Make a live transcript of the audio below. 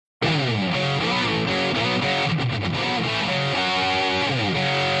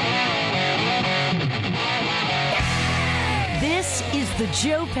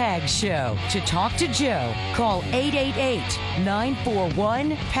Joe Pags Show. To talk to Joe, call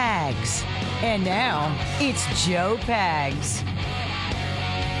 888-941-PAGS. And now, it's Joe Pags.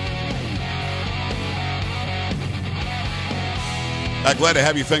 Glad to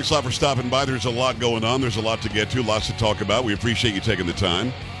have you. Thanks a lot for stopping by. There's a lot going on. There's a lot to get to, lots to talk about. We appreciate you taking the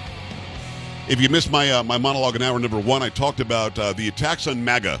time. If you missed my monologue in hour number one, I talked about the attacks on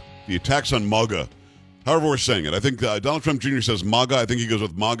MAGA, the attacks on MAGA, however we're saying it. I think Donald Trump Jr. says MAGA. I think he goes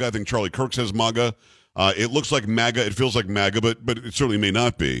with MAGA. I think Charlie Kirk says MAGA. It looks like MAGA. It feels like MAGA, but it certainly may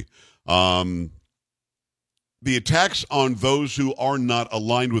not be. The attacks on those who are not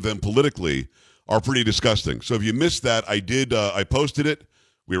aligned with them politically are pretty disgusting. So if you missed that, I posted it.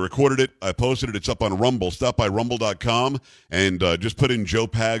 We recorded it. I posted it. It's up on Rumble. Stop by rumble.com and just put in Joe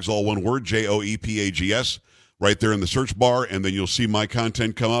Pags, all one word, Joepags, right there in the search bar, and then you'll see my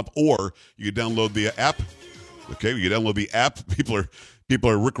content come up. Or you can download the app. Okay, you can download the app. People are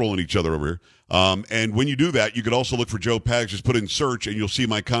rickrolling each other over here. And when you do that, you can also look for Joe Pags. Just put in search, and you'll see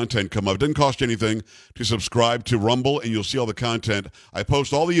my content come up. It doesn't cost you anything to subscribe to Rumble, and you'll see all the content. I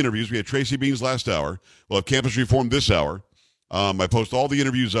post all the interviews. We had Tracy Beans last hour. We'll have Campus Reform this hour. I post all the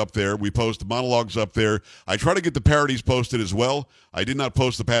interviews up there. We post monologues up there. I try to get the parodies posted as well. I did not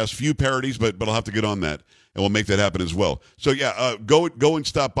post the past few parodies, but I'll have to get on that, and we'll make that happen as well. So, yeah, go and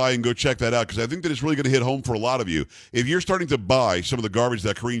stop by and go check that out, because I think that it's really going to hit home for a lot of you. If you're starting to buy some of the garbage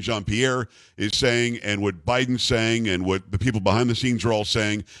that Karine Jean-Pierre is saying and what Biden's saying and what the people behind the scenes are all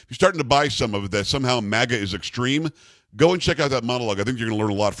saying, if you're starting to buy some of it, that somehow MAGA is extreme, go and check out that monologue. I think you're going to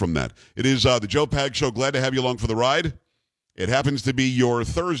learn a lot from that. It is the Joe Pags Show. Glad to have you along for the ride. It happens to be your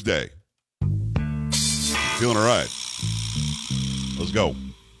Thursday. Feeling all right. Let's go.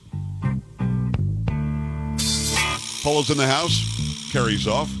 Polo's in the house. Carrie's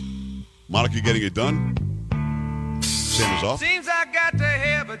off. Monica getting it done. Sam is off. Seems I got to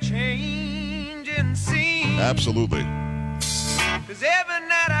have a change in scene. Absolutely. 'Cause every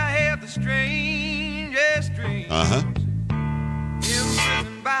night I have the strangest dreams.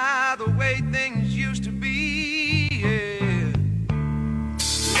 Imprisoned by the way things used to be. Yeah.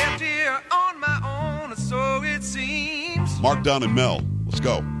 Left here on my own, so it seems. Mark, Don, and Mel. Let's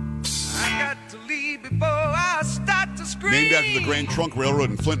go. I got to leave before I start to scream. Named after the Grand Trunk Railroad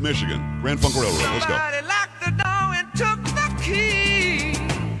in Flint, Michigan. Grand Funk Railroad. Let's go. Somebody locked the door and took the key.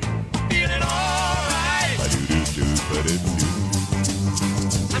 Feeling all right. I'm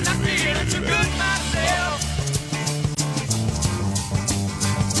not feeling too good myself.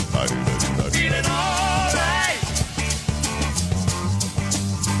 Feeling all right.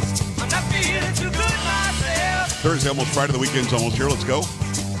 I'm not feeling too good myself. Thursday, almost Friday. The weekend's almost here. Let's go.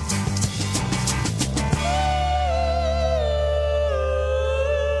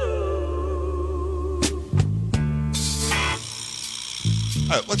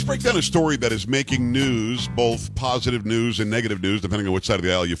 All right, let's break down a story that is making news, both positive news and negative news, depending on which side of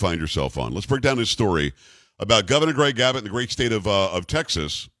the aisle you find yourself on. Let's break down this story about Governor Greg Abbott in the great state of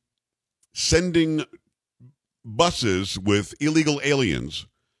Texas sending buses with illegal aliens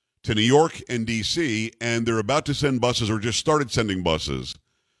to New York and D.C., and they're about to send buses or just started sending buses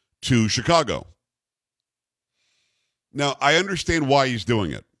to Chicago. Now, I understand why he's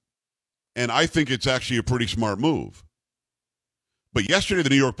doing it, and I think it's actually a pretty smart move. But yesterday, the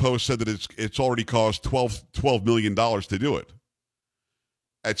New York Post said that it's already cost $12 million to do it.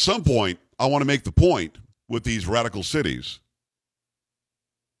 At some point, I want to make the point with these radical cities.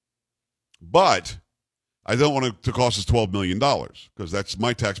 But I don't want it to cost us $12 million because that's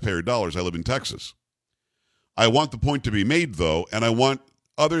my taxpayer dollars. I live in Texas. I want the point to be made, though, and I want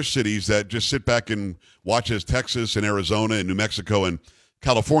other cities that just sit back and watch as Texas and Arizona and New Mexico and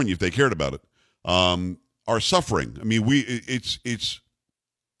California, if they cared about it, are suffering. I mean, it's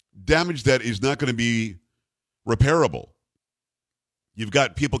damage that is not going to be repairable. You've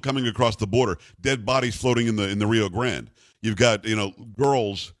got people coming across the border, dead bodies floating in the Rio Grande. You've got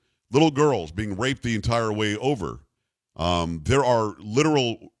little girls being raped the entire way over. There are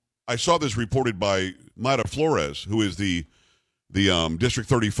literal. I saw this reported by Mayra Flores, who is the District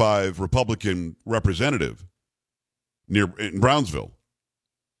 35 Republican representative in Brownsville.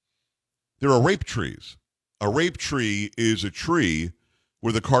 There are rape trees. A rape tree is a tree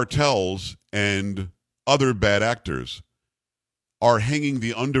where the cartels and other bad actors are hanging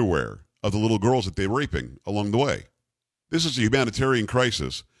the underwear of the little girls that they're raping along the way. This is a humanitarian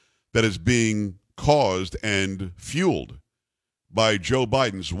crisis that is being caused and fueled by Joe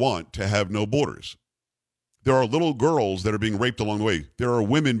Biden's want to have no borders. There are little girls that are being raped along the way. There are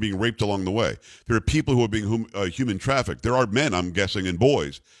women being raped along the way. There are people who are being human trafficked. There are men, I'm guessing, and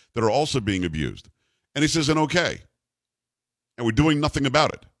boys that are also being abused. And this isn't okay. and we're doing nothing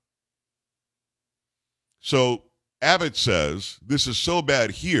about it. So Abbott says this is so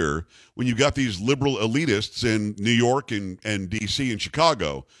bad here when you've got these liberal elitists in New York and D.C. and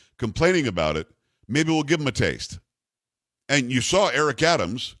Chicago complaining about it, maybe we'll give them a taste. And you saw Eric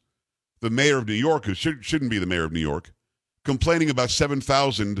Adams, the mayor of New York, who shouldn't be the mayor of New York, complaining about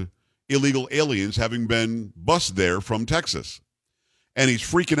 7,000 illegal aliens having been bused there from Texas. And he's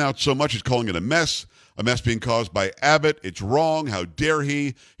freaking out so much, he's calling it a mess being caused by Abbott. It's wrong. How dare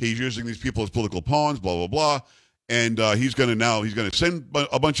he? He's using these people as political pawns, blah, blah, blah. And he's going to send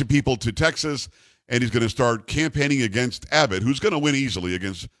a bunch of people to Texas, and he's going to start campaigning against Abbott, who's going to win easily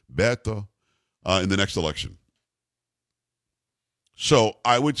against Beto in the next election. So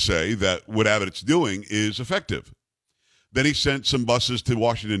I would say that what Abbott's doing is effective. Then he sent some buses to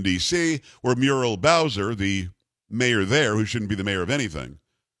Washington, D.C., where Muriel Bowser, the mayor there, who shouldn't be the mayor of anything,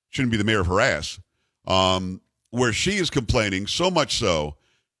 shouldn't be the mayor of her ass, where she is complaining so much so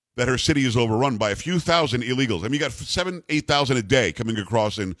that her city is overrun by a few thousand illegals. I mean, you got 7,000, 8,000 a day coming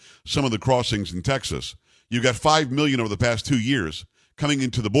across in some of the crossings in Texas. You got 5 million over the past 2 years coming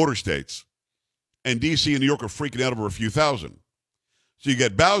into the border states. And D.C. and New York are freaking out over a few thousand. So you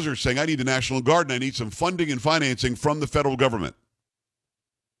get Bowser saying, I need a National Guard and I need some funding and financing from the federal government.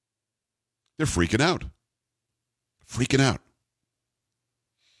 They're freaking out. Freaking out.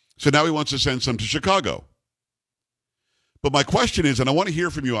 So now he wants to send some to Chicago. But my question is, and I want to hear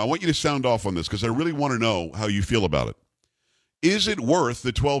from you, I want you to sound off on this because I really want to know how you feel about it. Is it worth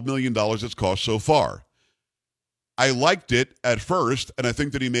the $12 million it's cost so far? I liked it at first, and I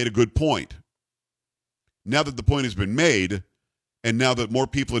think that he made a good point. Now that the point has been made, and now that more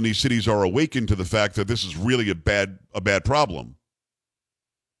people in these cities are awakened to the fact that this is really a bad problem,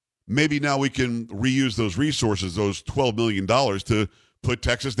 maybe now we can reuse those resources, those $12 million, to put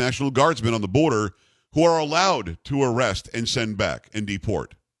Texas National Guardsmen on the border who are allowed to arrest and send back and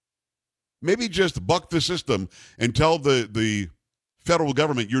deport. Maybe just buck the system and tell the federal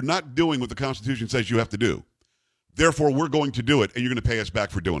government, you're not doing what the Constitution says you have to do. Therefore, we're going to do it, and you're going to pay us back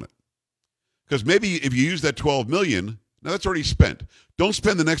for doing it. Because maybe if you use that $12 million, now that's already spent. Don't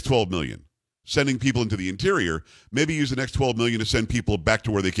spend the next $12 million sending people into the interior. Maybe use the next $12 million to send people back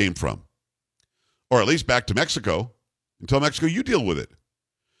to where they came from. Or at least back to Mexico. And tell Mexico, you deal with it.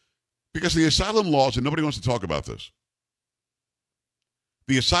 Because the asylum laws, and nobody wants to talk about this,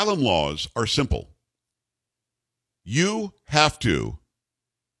 the asylum laws are simple. You have to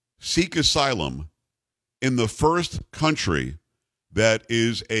seek asylum in the first country that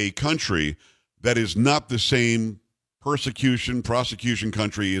is a country that is not the same prosecution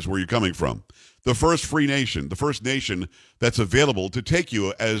country as where you're coming from. The first free nation, the first nation that's available to take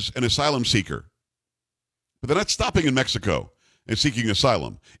you as an asylum seeker. But they're not stopping in Mexico and seeking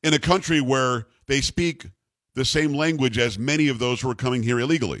asylum in a country where they speak the same language as many of those who are coming here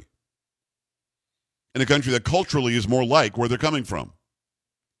illegally. In a country that culturally is more like where they're coming from.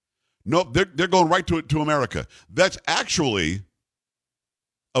 Nope, they're going right to America. That's actually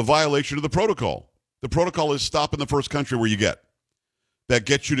a violation of the protocol. The protocol is stop in the first country where you get. That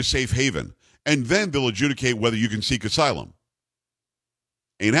gets you to safe haven. And then they'll adjudicate whether you can seek asylum.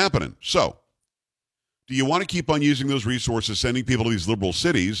 Ain't happening. So, do you want to keep on using those resources, sending people to these liberal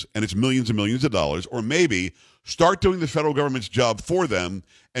cities, and it's millions and millions of dollars, or maybe start doing the federal government's job for them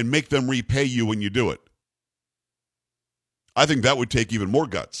and make them repay you when you do it? I think that would take even more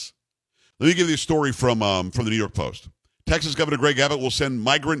guts. Let me give you a story from the New York Post. Texas Governor Greg Abbott will send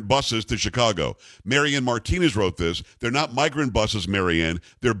migrant buses to Chicago. Marianne Martinez wrote this. They're not migrant buses, Marianne.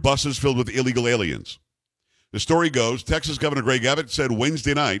 They're buses filled with illegal aliens. The story goes, Texas Governor Greg Abbott said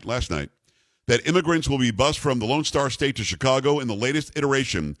last night, that immigrants will be bused from the Lone Star State to Chicago in the latest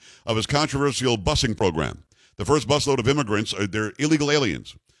iteration of his controversial busing program. The first busload of immigrants, they're illegal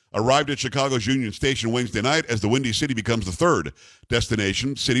aliens, arrived at Chicago's Union Station Wednesday night as the Windy City becomes the third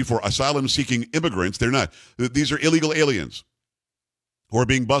destination city for asylum-seeking immigrants. They're not. These are illegal aliens who are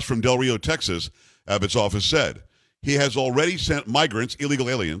being bused from Del Rio, Texas, Abbott's office said. He has already sent migrants, illegal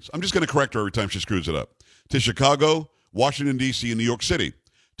aliens, I'm just going to correct her every time she screws it up, to Chicago, Washington, D.C., and New York City.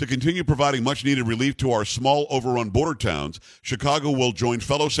 To continue providing much-needed relief to our small, overrun border towns, Chicago will join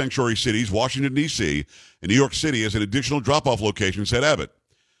fellow sanctuary cities, Washington, D.C., and New York City as an additional drop-off location, said Abbott.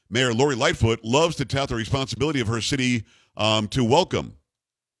 Mayor Lori Lightfoot loves to tout the responsibility of her city to welcome,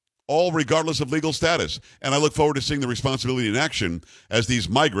 all regardless of legal status. And I look forward to seeing the responsibility in action as these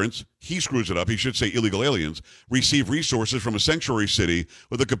migrants, he screws it up, he should say illegal aliens, receive resources from a sanctuary city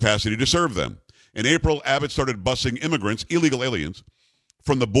with the capacity to serve them. In April, Abbott started busing immigrants, illegal aliens,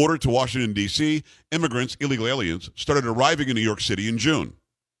 from the border to Washington, D.C., immigrants, illegal aliens, started arriving in New York City in June.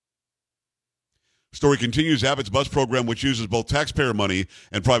 Story continues. Abbott's bus program, which uses both taxpayer money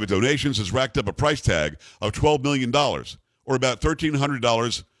and private donations, has racked up a price tag of $12 million, or about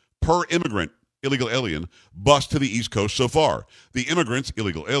 $1,300 per immigrant, illegal alien, bus to the East Coast so far. The immigrants,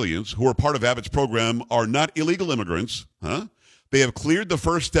 illegal aliens, who are part of Abbott's program are not illegal immigrants. They have cleared the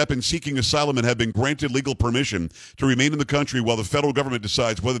first step in seeking asylum and have been granted legal permission to remain in the country while the federal government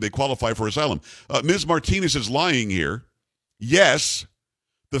decides whether they qualify for asylum. Ms. Martinez is lying here. Yes,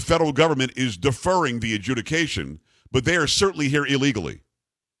 the federal government is deferring the adjudication, but they are certainly here illegally.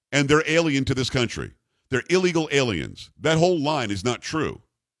 And they're alien to this country. They're illegal aliens. That whole line is not true.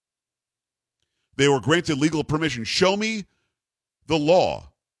 They were granted legal permission. Show me the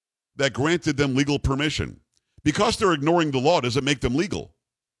law that granted them legal permission. Because they're ignoring the law doesn't make them legal.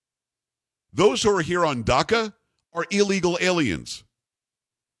 Those who are here on DACA are illegal aliens.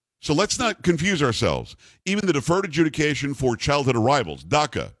 So let's not confuse ourselves. Even the deferred adjudication for childhood arrivals,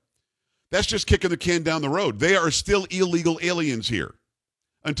 DACA, that's just kicking the can down the road. They are still illegal aliens here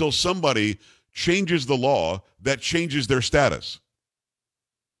until somebody changes the law that changes their status.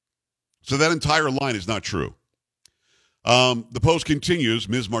 So that entire line is not true. The Post continues.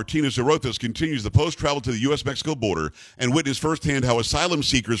 Ms. Martinez, who wrote this, continues. The Post traveled to the U.S.-Mexico border and witnessed firsthand how asylum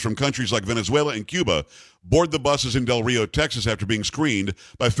seekers from countries like Venezuela and Cuba board the buses in Del Rio, Texas, after being screened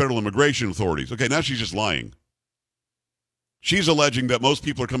by federal immigration authorities. Okay, now she's just lying. She's alleging that most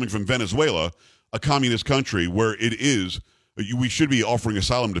people are coming from Venezuela, a communist country where it is, we should be offering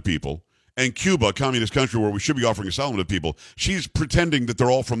asylum to people, and Cuba, a communist country where we should be offering asylum to people. She's pretending that they're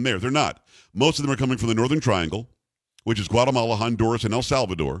all from there. They're not. Most of them are coming from the Northern Triangle, which is Guatemala, Honduras, and El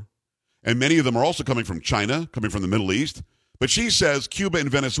Salvador. And many of them are also coming from China, coming from the Middle East. But she says Cuba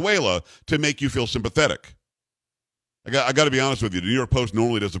and Venezuela to make you feel sympathetic. I got to be honest with you. The New York Post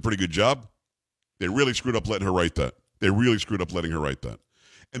normally does a pretty good job. They really screwed up letting her write that.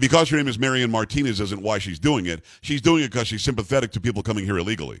 And because her name is Marian Martinez isn't why she's doing it. She's doing it because she's sympathetic to people coming here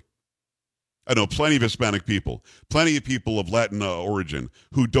illegally. I know plenty of Hispanic people, plenty of people of Latin origin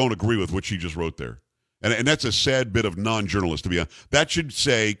who don't agree with what she just wrote there. And that's a sad bit of non-journalist, to be honest. That should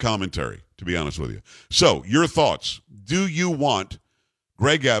say commentary, to be honest with you. So, your thoughts. Do you want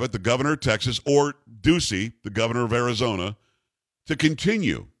Greg Abbott, the governor of Texas, or Ducey, the governor of Arizona, to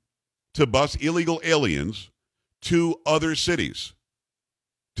continue to bus illegal aliens to other cities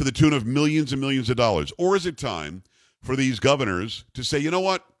to the tune of millions and millions of dollars? Or is it time for these governors to say, you know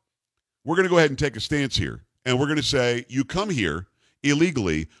what? We're going to go ahead and take a stance here. And we're going to say, you come here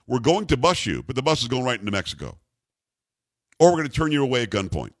illegally, we're going to bus you, but the bus is going right into Mexico. Or we're going to turn you away at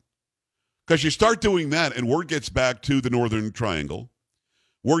gunpoint. Because you start doing that, and word gets back to the Northern Triangle.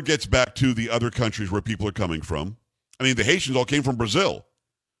 Word gets back to the other countries where people are coming from. I mean, the Haitians all came from Brazil.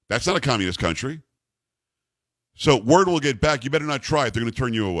 That's not a communist country. So word will get back. You better not try it. They're going to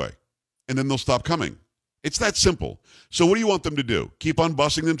turn you away. And then they'll stop coming. It's that simple. So what do you want them to do? Keep on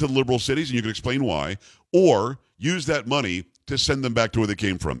busing them to the liberal cities, and you can explain why. Or use that money to send them back to where they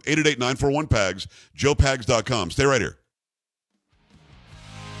came from. 888-941-PAGS, joepags.com. Stay right here.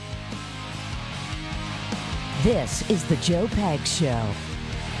 This is the Joe Pags Show.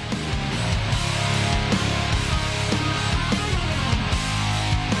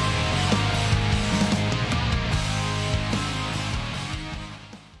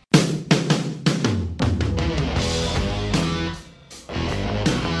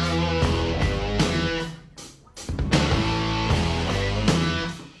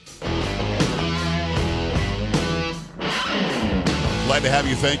 Glad to have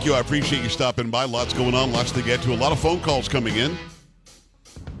you. Thank you. I appreciate you stopping by. Lots going on, lots to get to. A lot of phone calls coming in.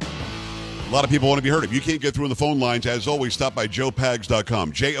 A lot of people want to be heard. If you can't get through in the phone lines, as always, stop by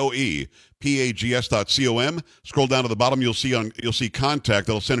joepags.com. joepags.com. Scroll down to the bottom. You'll see contact.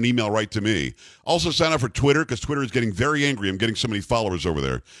 That'll send an email right to me. Also, sign up for Twitter, because Twitter is getting very angry. I'm getting so many followers over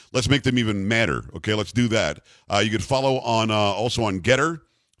there. Let's make them even madder. Okay, let's do that. You can follow on also on Getter.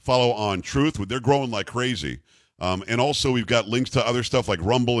 Follow on Truth. They're growing like crazy. And also, we've got links to other stuff like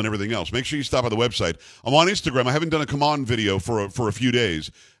Rumble and everything else. Make sure you stop by the website. I'm on Instagram. I haven't done a Come On video for a few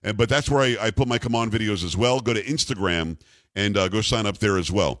days, but that's where I put my Come On videos as well. Go to Instagram and go sign up there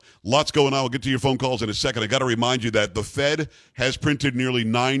as well. Lots going on. We'll get to your phone calls in a second. I got to remind you that the Fed has printed nearly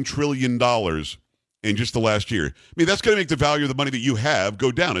 $9 trillion in just the last year. I mean, that's going to make the value of the money that you have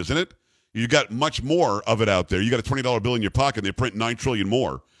go down, isn't it? You got much more of it out there. You got a $20 bill in your pocket, and they print $9 trillion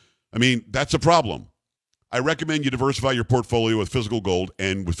more. I mean, that's a problem. I recommend you diversify your portfolio with physical gold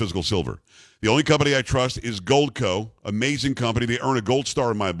and with physical silver. The only company I trust is Goldco, amazing company. They earn a gold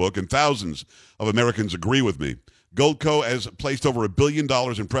star in my book, and thousands of Americans agree with me. Goldco has placed over $1 billion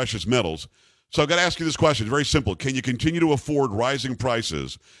in precious metals. So I've got to ask you this question. It's very simple. Can you continue to afford rising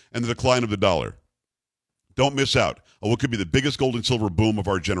prices and the decline of the dollar? Don't miss out on what could be the biggest gold and silver boom of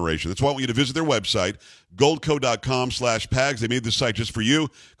our generation. That's why I want you to visit their website, goldco.com/PAGS. They made this site just for you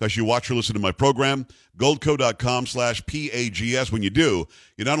because you watch or listen to my program. Goldco.com/PAGS. When you do,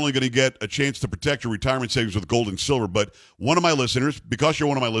 you're not only going to get a chance to protect your retirement savings with gold and silver, but one of my listeners, because you're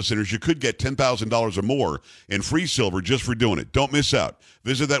one of my listeners, you could get $10,000 or more in free silver just for doing it. Don't miss out.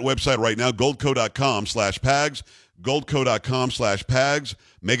 Visit that website right now, goldco.com/PAGS, goldco.com/PAGS.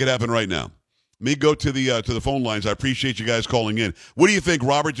 Make it happen right now. Let me go to the phone lines. I appreciate you guys calling in. What do you think,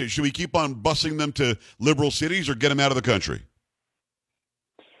 Robert? Should we keep on busing them to liberal cities or get them out of the country?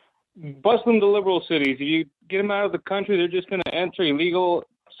 Bust them to liberal cities. If you get them out of the country, they're just going to enter illegal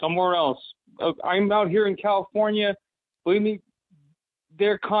somewhere else. I'm out here in California. Believe me,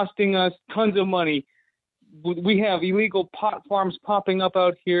 they're costing us tons of money. We have illegal pot farms popping up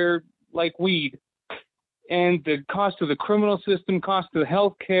out here like weed. And the cost of the criminal system, cost of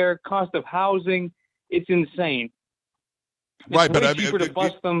health care, cost of housing, it's insane. It's right, but way cheaper to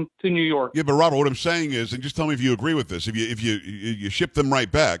bust them to New York. Yeah, but Robert, what I'm saying is, and just tell me if you agree with this, if you ship them right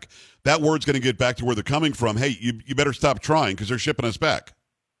back, that word's going to get back to where they're coming from. Hey, you better stop trying because they're shipping us back.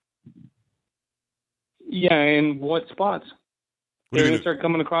 Yeah, and what spots? They're going to start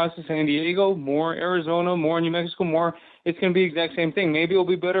coming across to San Diego, more Arizona, more New Mexico, more. It's going to be the exact same thing. Maybe it'll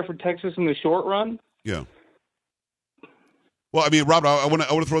be better for Texas in the short run. Yeah. Well, I mean, Robert, I want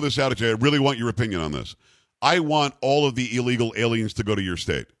to throw this out at you. I really want your opinion on this. I want all of the illegal aliens to go to your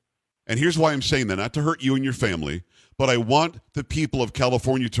state. And here's why I'm saying that, not to hurt you and your family, but I want the people of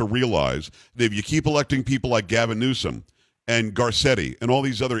California to realize that if you keep electing people like Gavin Newsom and Garcetti and all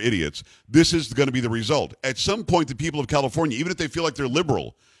these other idiots, this is going to be the result. At some point, the people of California, even if they feel like they're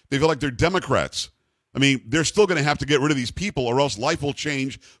liberal, they feel like they're Democrats, I mean, they're still going to have to get rid of these people or else life will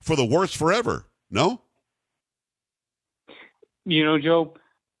change for the worse forever. No? You know, Joe,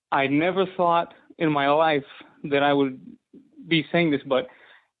 I never thought in my life that I would be saying this, but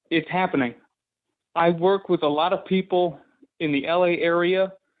it's happening. I work with a lot of people in the LA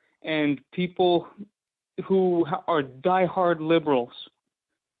area and people who are diehard liberals.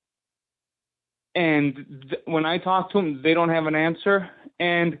 And when I talk to them, they don't have an answer.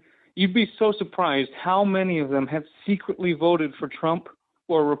 And you'd be so surprised how many of them have secretly voted for Trump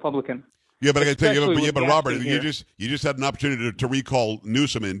or a Republican. Yeah, but I got to tell you, but Robert, you just had an opportunity to recall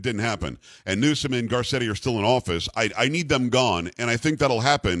Newsom and it didn't happen. And Newsom and Garcetti are still in office. I need them gone, and I think that'll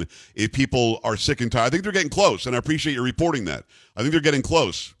happen if people are sick and tired. I think they're getting close, and I appreciate you reporting that. I think they're getting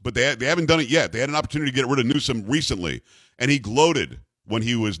close, but they haven't done it yet. They had an opportunity to get rid of Newsom recently, and he gloated when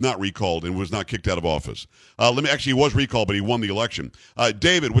he was not recalled and was not kicked out of office. He was recalled, but he won the election.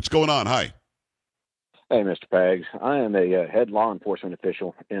 David, what's going on? Hi. Hey, Mr. Pags. I am a head law enforcement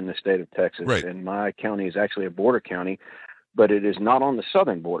official in the state of Texas, right. And my county is actually a border county, but it is not on the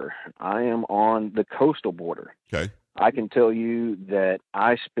southern border. I am on the coastal border. Okay. I can tell you that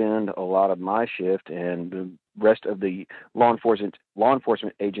I spend a lot of my shift, and the rest of the law enforcement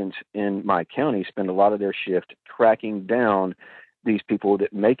agents in my county spend a lot of their shift tracking down these people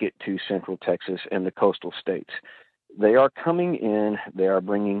that make it to central Texas and the coastal states. They are coming in, they are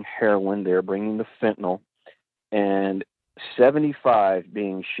bringing heroin, they're bringing the fentanyl, and 75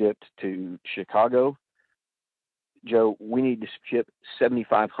 being shipped to Chicago. Joe, we need to ship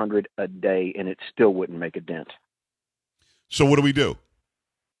 7,500 a day, and it still wouldn't make a dent. So what do we do?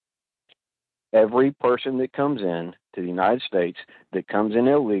 Every person that comes in to the United States, that comes in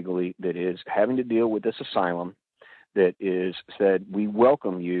illegally, that is having to deal with this asylum, that is said, we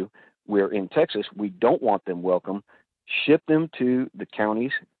welcome you. We're in Texas, we don't want them welcome. Ship them to the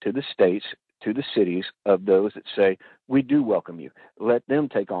counties, to the states, to the cities of those that say, we do welcome you. Let them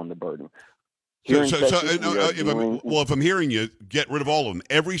take on the burden. If I'm hearing you, get rid of all of them.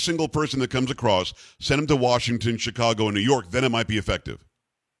 Every single person that comes across, send them to Washington, Chicago, and New York. Then it might be effective.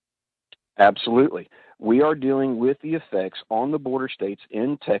 Absolutely. We are dealing with the effects on the border states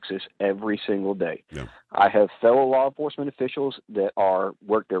in Texas every single day. Yeah. I have fellow law enforcement officials that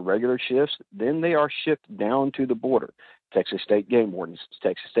work their regular shifts. Then they are shipped down to the border. Texas State Game Wardens,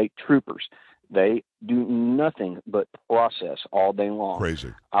 Texas State Troopers. They do nothing but process all day long.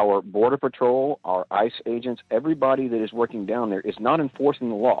 Crazy. Our Border Patrol, our ICE agents, everybody that is working down there is not enforcing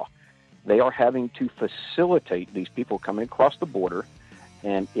the law. They are having to facilitate these people coming across the border,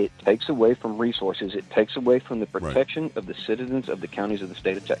 and it takes away from resources. It takes away from the protection of the citizens of the counties of the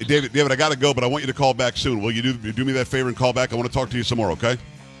state of Texas. Hey, David, I got to go, but I want you to call back soon. Will you do me that favor and call back? I want to talk to you some more, okay?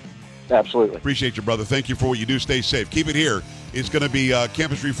 Absolutely. Appreciate you, brother. Thank you for what you do. Stay safe. Keep it here. It's going to be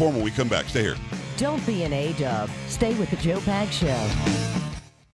Campus Reform when we come back. Stay here. Don't be an A-dub. Stay with the Joe Pags Show.